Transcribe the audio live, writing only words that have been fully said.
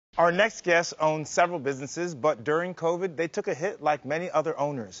Our next guest owns several businesses, but during COVID, they took a hit like many other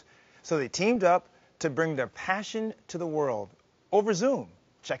owners. So they teamed up to bring their passion to the world over Zoom.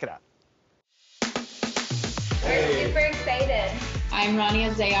 Check it out. We're super excited. I'm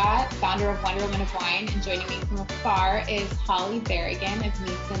Rania Zayyat, founder of Wonder Woman of Wine, and joining me from afar is Berrigan of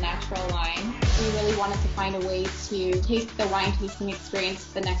Mysa Natural Wine. We really wanted to find a way to take the wine tasting experience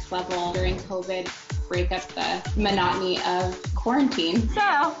to the next level during COVID, break up the monotony of quarantine.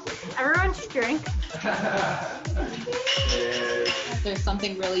 So, everyone should drink. There's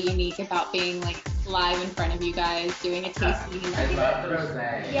something really unique about being live in front of you guys, doing a tasting. I love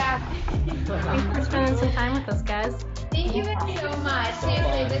rosé. Yeah. Thanks for spending some time with us, guys. Thank you so much.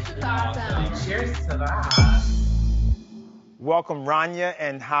 Seriously, this is awesome. Cheers to that. Welcome Rania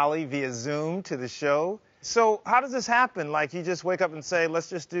and Holly via Zoom to the show. So how does this happen? Like you just wake up and say, let's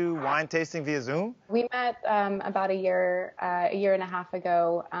just do wine tasting via Zoom? We met about a year and a half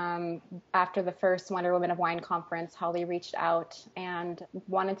ago after the first Wonder Woman of Wine conference. Holly reached out and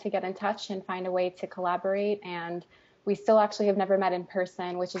wanted to get in touch and find a way to collaborate. And we still actually have never met in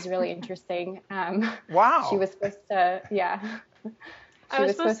person, which is really interesting. Wow. She was supposed to, yeah. I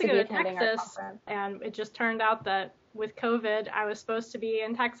was supposed to go to Texas, and it just turned out that with COVID, I was supposed to be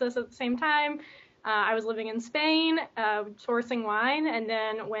in Texas at the same time. I was living in Spain, sourcing wine, and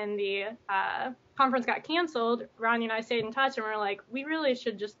then when the conference got canceled, Rania and I stayed in touch, and we were like, we really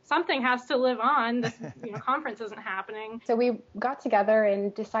should just, something has to live on. This conference isn't happening. So we got together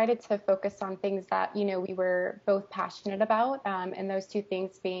and decided to focus on things that, we were both passionate about, and those two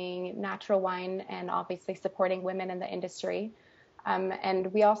things being natural wine and obviously supporting women in the industry.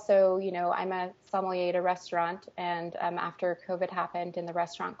 And we also, I'm a sommelier at a restaurant, and after COVID happened and the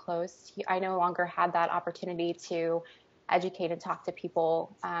restaurant closed, I no longer had that opportunity to educate and talk to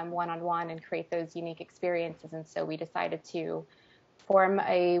people one-on-one and create those unique experiences. And so we decided to form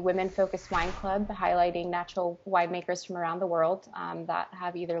a women-focused wine club highlighting natural winemakers from around the world that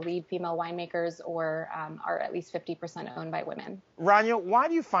have either lead female winemakers or are at least 50% owned by women. Rania, why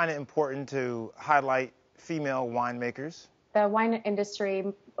do you find it important to highlight female winemakers? The wine industry,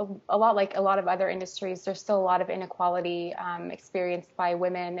 a lot like a lot of other industries, there's still a lot of inequality experienced by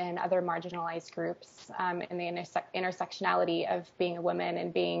women and other marginalized groups in the intersectionality of being a woman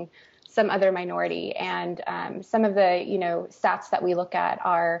and being some other minority. And some of the, stats that we look at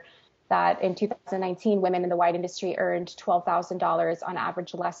are that in 2019, women in the wine industry earned $12,000 on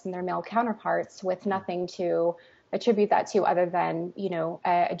average less than their male counterparts, with nothing to attribute that to other than,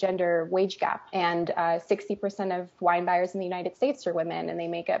 a gender wage gap. And 60% of wine buyers in the United States are women, and they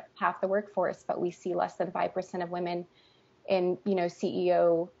make up half the workforce, but we see less than 5% of women in,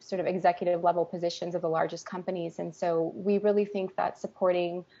 CEO sort of executive level positions of the largest companies. And so we really think that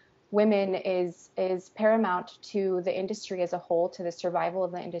supporting women is paramount to the industry as a whole, to the survival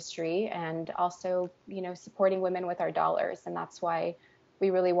of the industry, and also, supporting women with our dollars. And that's why we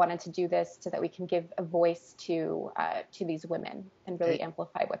really wanted to do this so that we can give a voice to these women and really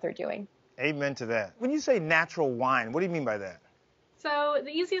amplify what they're doing. Amen to that. When you say natural wine, what do you mean by that? So the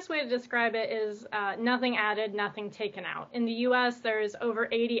easiest way to describe it is nothing added, nothing taken out. In the U.S., there's over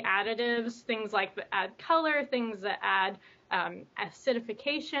 80 additives, things like that add color, things that add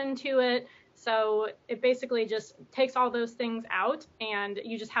acidification to it. So it basically just takes all those things out, and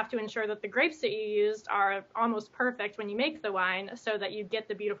you just have to ensure that the grapes that you used are almost perfect when you make the wine so that you get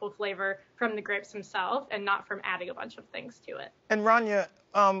the beautiful flavor from the grapes themselves and not from adding a bunch of things to it. And Rania,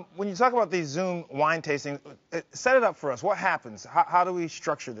 when you talk about these Zoom wine tastings, set it up for us. What happens? How do we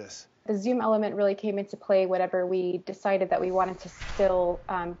structure this? The Zoom element really came into play whenever we decided that we wanted to still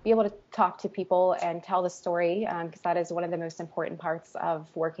be able to talk to people and tell the story, because that is one of the most important parts of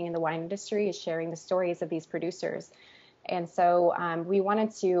working in the wine industry, is sharing the stories of these producers. And so we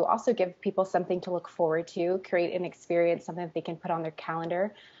wanted to also give people something to look forward to, create an experience, something that they can put on their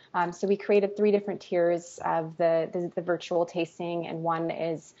calendar. So we created 3 different tiers of the virtual tasting, and one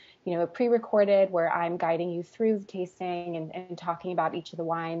is, a pre-recorded where I'm guiding you through the tasting and talking about each of the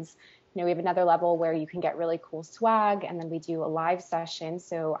wines. We have another level where you can get really cool swag, and then we do a live session.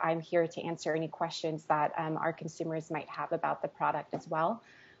 So I'm here to answer any questions that our consumers might have about the product as well.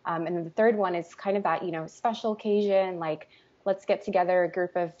 And then the third one is kind of that, special occasion, like let's get together a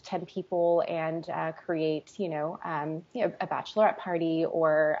group of 10 people and create, a bachelorette party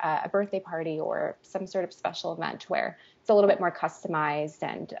or a birthday party or some sort of special event where it's a little bit more customized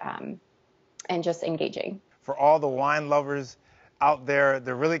and just engaging. For all the wine lovers out there,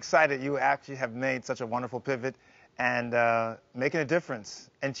 they're really excited you actually have made such a wonderful pivot and making a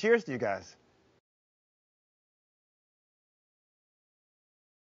difference. And cheers to you guys.